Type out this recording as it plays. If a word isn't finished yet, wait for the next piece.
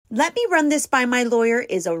Let me run this by my lawyer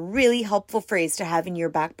is a really helpful phrase to have in your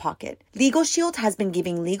back pocket. Legal Shield has been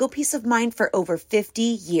giving legal peace of mind for over 50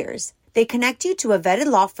 years. They connect you to a vetted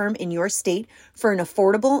law firm in your state for an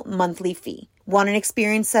affordable monthly fee. Want an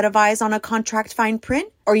experienced set of eyes on a contract fine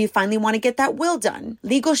print? Or you finally want to get that will done?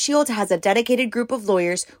 Legal Shield has a dedicated group of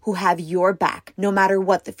lawyers who have your back, no matter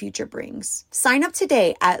what the future brings. Sign up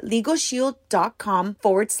today at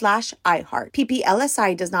LegalShield.com/iHeart.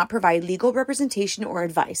 PPLSI does not provide legal representation or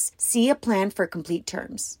advice. See a plan for complete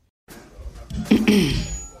terms.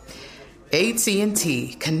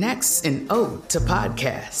 AT&T connects an ode to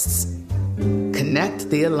podcasts. Connect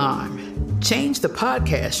the alarm. Change the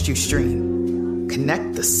podcast you stream.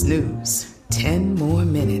 Connect the snooze. 10 more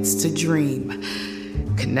minutes to dream.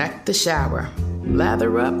 Connect the shower.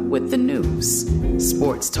 Lather up with the news.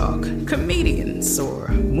 Sports talk, comedians, or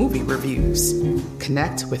movie reviews.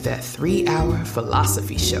 Connect with that 3-hour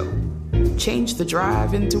philosophy show. Change the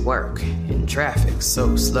drive into work in traffic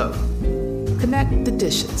so slow. Connect the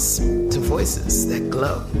dishes to voices that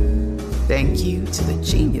glow. Thank you to the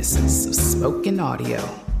geniuses of spoken audio.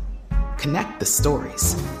 Connect the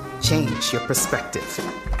stories. Change your perspective.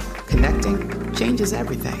 Connecting changes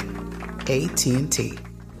everything. AT&T.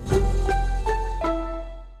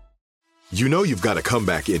 You know you've got a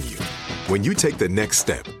comeback in you. When you take the next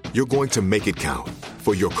step, you're going to make it count.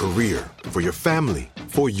 For your career, for your family,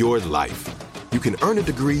 for your life. You can earn a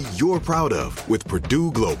degree you're proud of with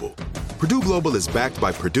Purdue Global. Purdue Global is backed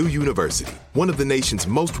by Purdue University, one of the nation's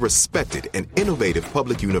most respected and innovative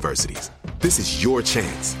public universities. This is your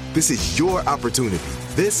chance. This is your opportunity.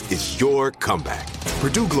 This is your comeback.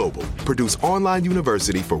 Purdue Global, Purdue's online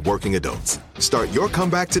university for working adults. Start your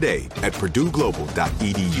comeback today at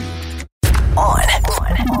purdueglobal.edu.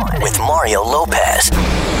 On with Mario Lopez.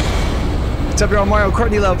 What's up, y'all? Mario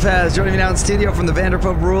Courtney Lopez joining me now in studio from the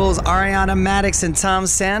Vanderpump Rules. Ariana Madix and Tom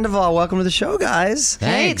Sandoval. Welcome to the show, guys.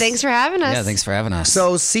 Hey, thanks for having us. Yeah, thanks for having us.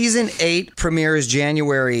 So season 8 premieres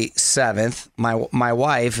January 7th. My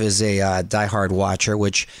wife is a diehard watcher,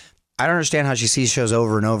 which I don't understand how she sees shows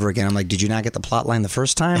over and over again. I'm like, did you not get the plot line the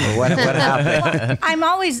first time, or what happened? Well, I'm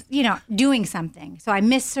always, doing something. So I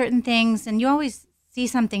miss certain things, and you always see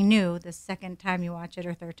something new the second time you watch it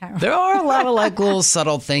or third time. There are a lot of little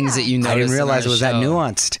subtle things that you notice. I didn't realize it was that show.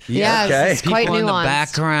 nuanced. Yeah, okay. it's quite People in the nuanced.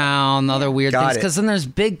 background, other weird things. it. Because then there's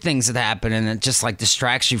big things that happen, and it just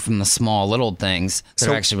distracts you from the small little things that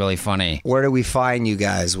are actually really funny. Where do we find you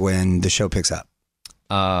guys when the show picks up?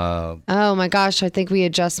 Oh my gosh, I think we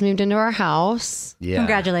had just moved into our house. Yeah.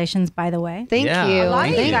 Congratulations, by the way. Thank Yeah. you. A lot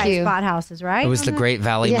of you Thank guys you. bought houses, right? It was the Great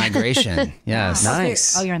Valley Migration. Yes.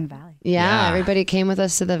 Nice. Oh, you're in the valley. Yeah, Yeah. everybody came with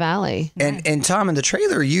us to the valley. And Tom, in the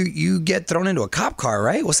trailer, you get thrown into a cop car,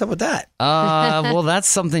 right? What's up with that? Well, that's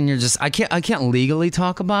something I can't legally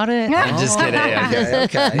talk about it. I'm just kidding.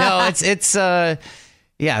 Okay. No, it's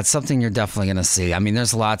something you're definitely gonna see. I mean,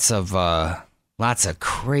 there's lots of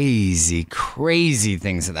crazy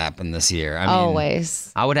things that happened this year. I mean,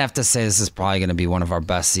 Always. I would have to say this is probably going to be one of our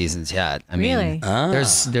best seasons yet. I mean, Really?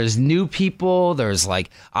 there's new people. There's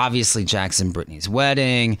obviously Jackson Brittany's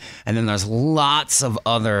wedding, and then there's lots of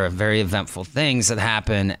other very eventful things that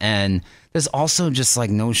happen. And there's also just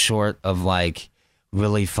no short of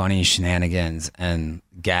really funny shenanigans and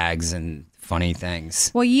gags and funny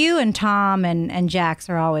things. Well, you and Tom and Jax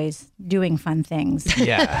are always doing fun things.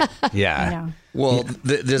 Yeah. Well,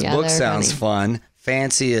 this Yeah, book they're sounds funny. fun.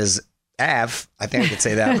 Fancy as F. I think I could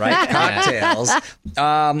say that, right? Cocktails.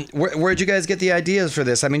 Where'd you guys get the ideas for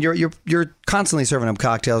this? I mean, you're constantly serving up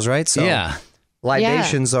cocktails, right? So Yeah.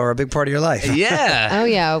 libations are a big part of your life. Yeah. Oh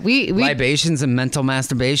yeah, we Libations and mental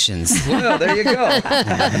masturbations. Well, there you go.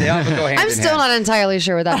 They often go hand I'm in still hand. not entirely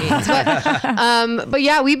sure what that means, but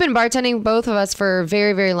yeah, we've been bartending, both of us, for a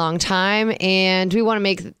very, very long time, and we want to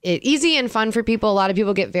make it easy and fun for people. A lot of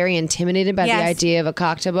people get very intimidated by the Yes. idea of a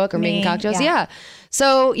cocktail book or Me, making cocktails. yeah. Yeah.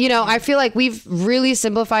 So, I feel like we've really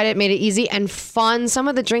simplified it, made it easy and fun. Some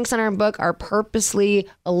of the drinks in our book are purposely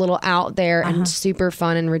a little out there and super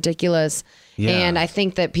fun and ridiculous. Yeah. And I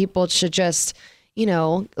think that people should just,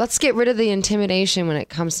 let's get rid of the intimidation when it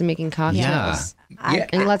comes to making cocktails.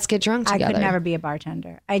 And let's get drunk I together. could never be a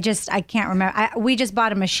bartender. I can't remember. We just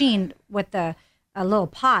bought a machine with a little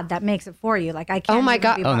pod that makes it for you. I can't. Oh my even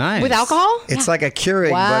God. be a Oh, bartender. nice. With alcohol? It's like a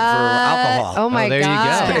Keurig, What? but for alcohol. Oh my there you go.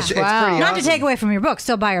 gosh. It's Wow. pretty Not to awesome. take away from your book,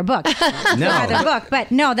 still buy your book. No. Buy the book,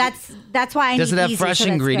 but no, that's why I Does need it have easy, fresh so that's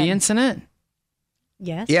good. ingredients in it?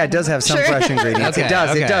 Yes. Yeah, it does have some fresh ingredients. Okay, It does.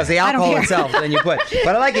 okay. It does. The I don't alcohol care. itself, then you put.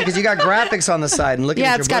 But I like it because you got graphics on the side and looking Yeah,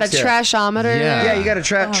 at your it's got a books here. trashometer. Yeah, you got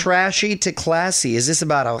a trashy to classy. Is this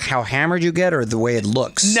about how hammered you get or the way it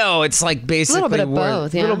looks? No, it's like basically bit of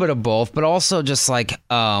both, yeah. little bit of both, but also just like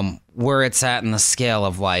where it's at in the scale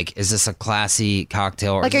of like, is this a classy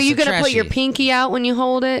cocktail or Like, is are you going gonna to put your pinky out when you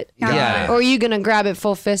hold it? Yeah. Or are you gonna grab it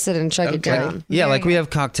full fisted and chug it down? Yeah, like we have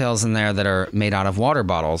cocktails in there that are made out of water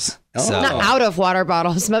bottles. So, Not out of water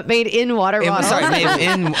bottles, but made in water bottles. sorry, made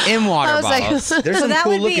in water I was like- bottles. There's some that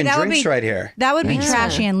cool would be- looking that would drinks be- right here. That would be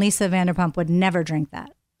trashy, and Lisa Vanderpump would never drink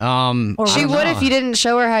that. She I don't would know. if you didn't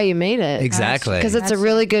show her how you made it. Exactly. Because it's a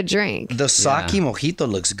really good drink. The sake mojito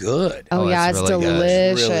looks good. Oh, yeah, it's it's really good.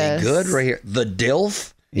 delicious. Really good right here. The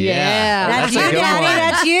DILF. Yeah. That's, a you, good Daddy. one.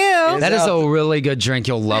 That's you. That is a really good drink.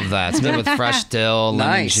 You'll love that. It's made with fresh dill, lemon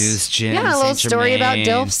Nice. juice, gin, Yeah, a little Saint story about Germain.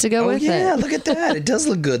 DILFs to go Oh, with yeah, it. look at that. It does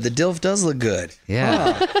look good. The DILF does look good.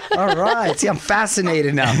 Yeah. Huh. All right. See, I'm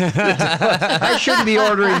fascinated now. I shouldn't be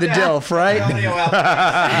ordering the DILF, right?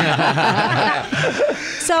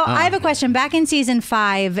 So I have a question. Back in season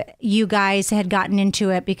 5, you guys had gotten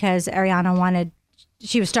into it because Ariana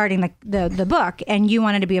she was starting the book, and you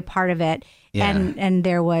wanted to be a part of it. Yeah. And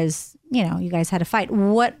there was, you guys had a fight.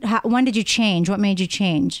 When did you change? What made you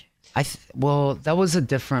change? Well, that was a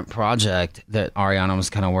different project that Ariana was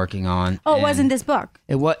kind of working on. Oh, it and wasn't this book.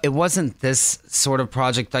 It wasn't this sort of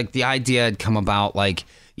project. Like the idea had come about, like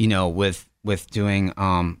with doing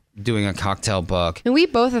a cocktail book. And we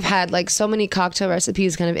both have had like so many cocktail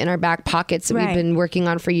recipes kind of in our back pockets that Right. we've been working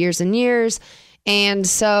on for years and years. And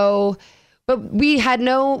so, but we had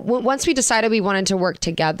once we decided we wanted to work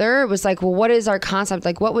together, it was like, well, what is our concept?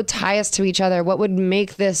 Like, what would tie us to each other? What would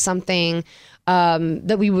make this something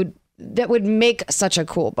that would make such a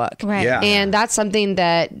cool book? Right. Yeah. And that's something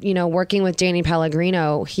that, working with Danny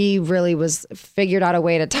Pellegrino, he really figured out a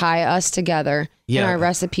way to tie us together and Yeah. our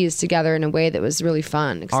recipes together in a way that was really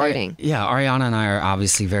fun, exciting. Ariana and I are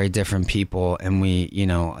obviously very different people, and we,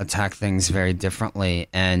 attack things very differently.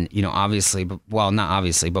 And, obviously, not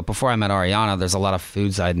obviously, but before I met Ariana, there's a lot of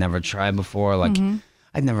foods I'd never tried before. Like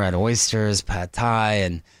I'd never had oysters, pad thai,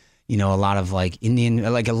 and, a lot of like Indian,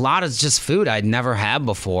 like a lot of just food I'd never had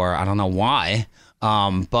before. I don't know why.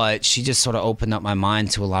 But she just sort of opened up my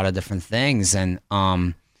mind to a lot of different things. And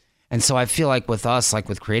so I feel like with us, like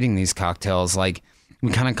with creating these cocktails, like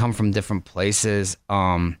we kind of come from different places.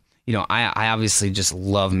 I obviously just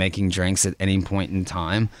love making drinks at any point in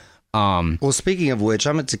time. Well, speaking of which,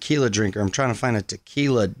 I'm a tequila drinker. I'm trying to find a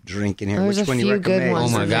tequila drink in here. There's Which a one you few good recommend?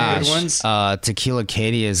 ones Oh my in there. gosh. Good ones? Tequila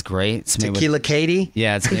Katie is great. It's made Tequila with, Katie?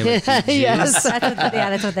 yeah, it's made with peach Yes. juice.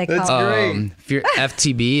 That's what they call That's it. great.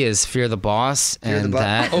 FTB is Fear the Boss. And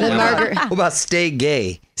that. Oh, The what Margaret- about, what about Stay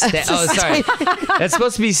Gay? Sorry. That's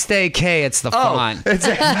supposed to be Stay K. It's the font.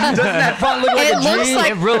 Doesn't that font look like It a looks G?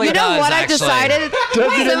 like, It really you know does, what actually. I've decided?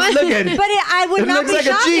 Doesn't it look at it? But I would It not looks be like a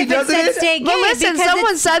shocked G, if it doesn't said it? stay gay. Well, listen, because someone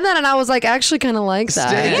it's- said that, and I was like, I actually kind of like that.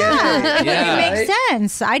 Stay Gay. it makes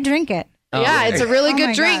sense. I drink it. Yeah, it's a really Oh good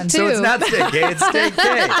my drink God. too. So it's not Stay Gay, it's Stay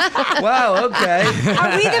Gay. Wow, okay.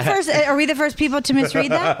 Are we the first people to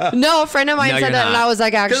misread that? No, a friend of mine No, said you're that, and not. I was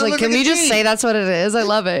like, actually, look can like we a just G. say that's what it is? I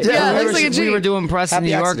love it. Yeah, it looks like a G. We were doing press in Happy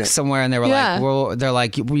New York accident. somewhere, and they were Yeah. like, well, they're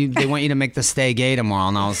like, they want you to make the Stay Gay tomorrow.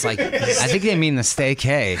 And I was like, I think they mean the Stay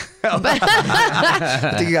K.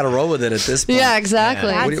 I think you got to roll with it at this point. Yeah,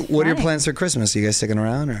 exactly. What are your plans for Christmas? Are you guys sticking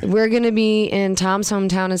around? Or? We're going to be in Tom's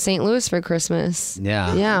hometown of St. Louis for Christmas.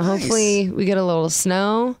 Yeah. Yeah, hopefully we get a little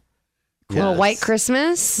snow, a little white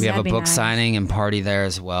Christmas. We have That'd a be book nice. signing and party there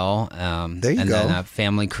as well. There you and go. then a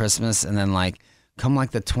family Christmas. And then like come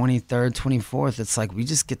like the 23rd, 24th, it's like we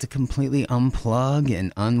just get to completely unplug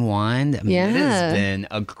and unwind. I mean, it Yeah. has been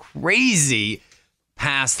a crazy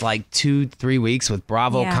past like 2-3 weeks with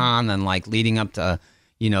BravoCon and like leading up to,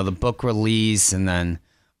 the book release. And then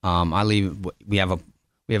we have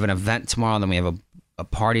an event tomorrow. Then we have a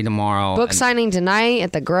party tomorrow. Book and signing tonight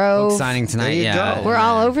at the Grove. book signing tonight. There you Yeah. go. We're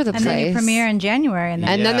all over the And place. then you premiere in January. And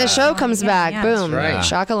And then the show comes back. yeah. Boom.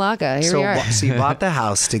 That's right. Shakalaka. Here we are. So you bought the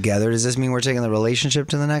house together. Does this mean we're taking the relationship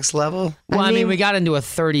to the next level? Well, I mean, mean, we got into a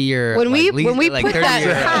 30-year when we put 30-year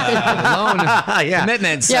loan Yeah.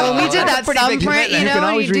 commitment. Yeah, when we so did that that's a pretty big thumbprint, commitment. You can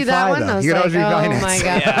always you do that refi, one. though. I was You can like, always oh refinance.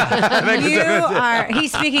 my God. You are,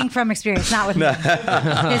 he's speaking from experience, not with me. His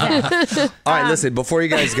ass. All right, listen, before you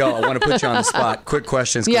guys go, I want to put you on the spot. Quick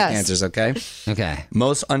questions, quick Yes. answers, okay? Okay.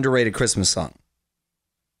 Most underrated Christmas song.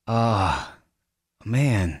 Oh,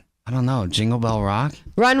 man. I don't know. Jingle Bell Rock?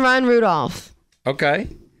 Run, run, Rudolph. Okay.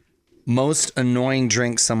 Most annoying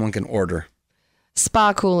drink someone can order.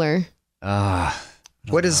 Spa cooler.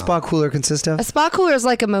 What does a spa cooler consist of? A spa cooler is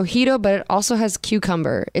like a mojito, but it also has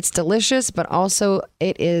cucumber. It's delicious, but also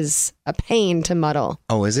it is a pain to muddle.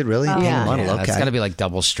 Oh, is it really? Yeah. Muddle, Yeah, okay. it's got to be like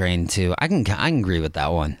double strain too. I can agree with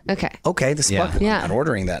that one. Okay. Okay, the spa cooler. Yeah. I'm not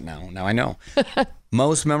ordering that now. Now I know.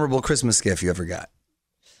 Most memorable Christmas gift you ever got?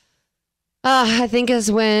 I think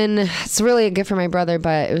is when it's really a gift for my brother,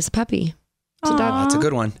 but it was a puppy. It's a dog. That's a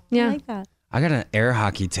good one. Yeah. I like that. I got an air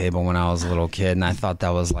hockey table when I was a little kid, and I thought that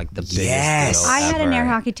was like the biggest Yes. deal I had an ever. air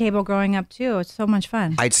hockey table growing up too. It's so much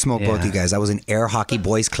fun. I'd smoke both Yeah. you guys. I was an air hockey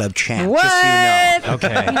boys club champ. What? Just so you know.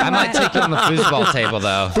 Okay, I might take you on the foosball table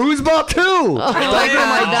though. Foosball too. Like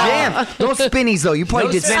God, my jam. No spinnies though. You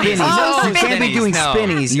probably did spinnies. Oh, you can't be doing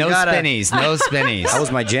spinnies. You No gotta- spinnies. No spinnies. That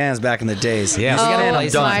was my jams back in the days. Yeah, we Oh gotta play my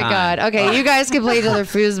sometime. God. Okay, you guys can play each other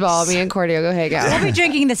foosball. Me and Cordy will go hang We'll out. be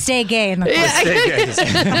drinking the Stay Gay in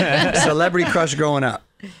the Celebrity crush growing up.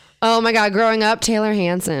 Oh my God, growing up, Taylor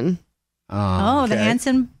Hansen. Oh, the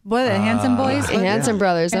Hanson boys. Hansen brothers. Oh Hanson yeah.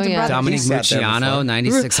 brothers. Dominic He's sat there before. Mucciano,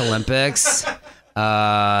 96 Olympics.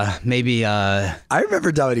 Maybe I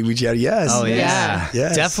remember Dominic Mucciano. Yes. oh yeah. Yeah.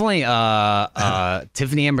 Yes. Definitely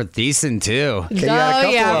Tiffany Amber Thiessen too. Okay, you got a Oh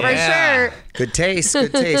couple yeah, of for them. sure. Good taste.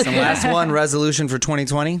 Good taste. And last one, resolution for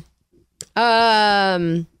 2020.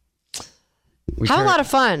 Have a lot of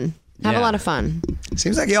fun. Have a Yeah. lot of fun.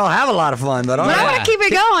 Seems like you all have a lot of fun, but all But I right. want to keep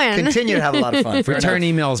it going. Continue to have a lot of fun. Fair Return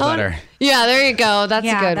emails better. Yeah, there you go. That's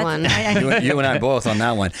Yeah, a good that's- one. enough. You and I both on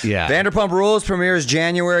that one. Yeah. Vanderpump Rules premieres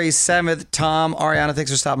January 7th. Tom, Ariana, thanks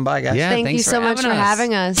for stopping by, guys. Yeah, Thank thanks you so much for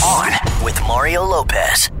having us. On with Mario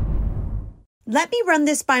Lopez. Let me run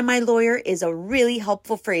this by my lawyer is a really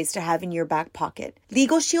helpful phrase to have in your back pocket.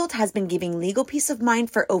 Legal Shield has been giving legal peace of mind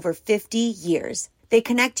for over 50 years. They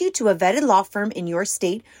connect you to a vetted law firm in your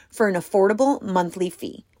state for an affordable monthly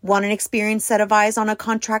fee. Want an experienced set of eyes on a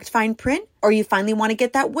contract fine print? Or you finally want to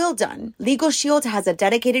get that will done? Legal Shield has a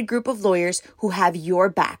dedicated group of lawyers who have your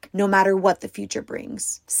back, no matter what the future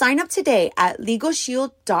brings. Sign up today at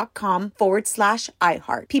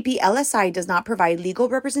LegalShield.com/iHeart. PPLSI does not provide legal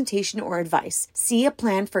representation or advice. See a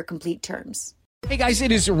plan for complete terms. Hey guys,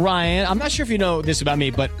 it is Ryan. I'm not sure if you know this about me,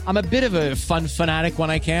 but I'm a bit of a fun fanatic when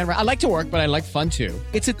I can. I like to work, but I like fun too.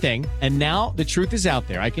 It's a thing. And now the truth is out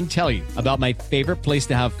there. I can tell you about my favorite place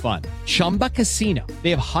to have fun. Chumba Casino. They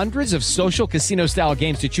have hundreds of social casino style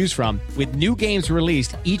games to choose from with new games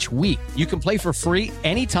released each week. You can play for free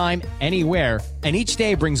anytime, anywhere. And each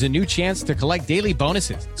day brings a new chance to collect daily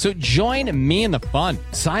bonuses. So join me in the fun.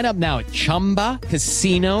 Sign up now at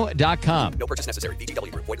ChumbaCasino.com. No purchase necessary.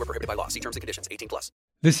 VGW Group. Void where prohibited by law. See terms and conditions. 18+.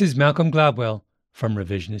 This is Malcolm Gladwell from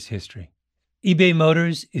Revisionist History. eBay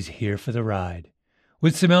Motors is here for the ride.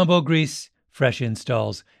 With some elbow grease, fresh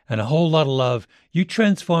installs, and a whole lot of love, you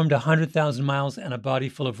transformed 100,000 miles and a body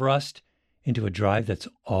full of rust into a drive that's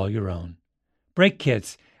all your own. Brake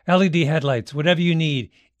kits, LED headlights, whatever you need,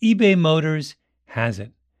 eBay Motors has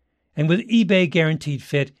it. And with eBay Guaranteed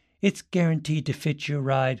Fit, it's guaranteed to fit your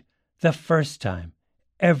ride the first time,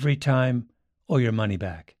 every time, or your money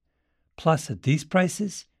back. Plus, at these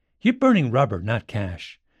prices, you're burning rubber, not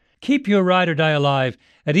cash. Keep your ride or die alive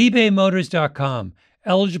at ebaymotors.com.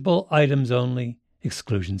 Eligible items only.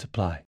 Exclusions apply.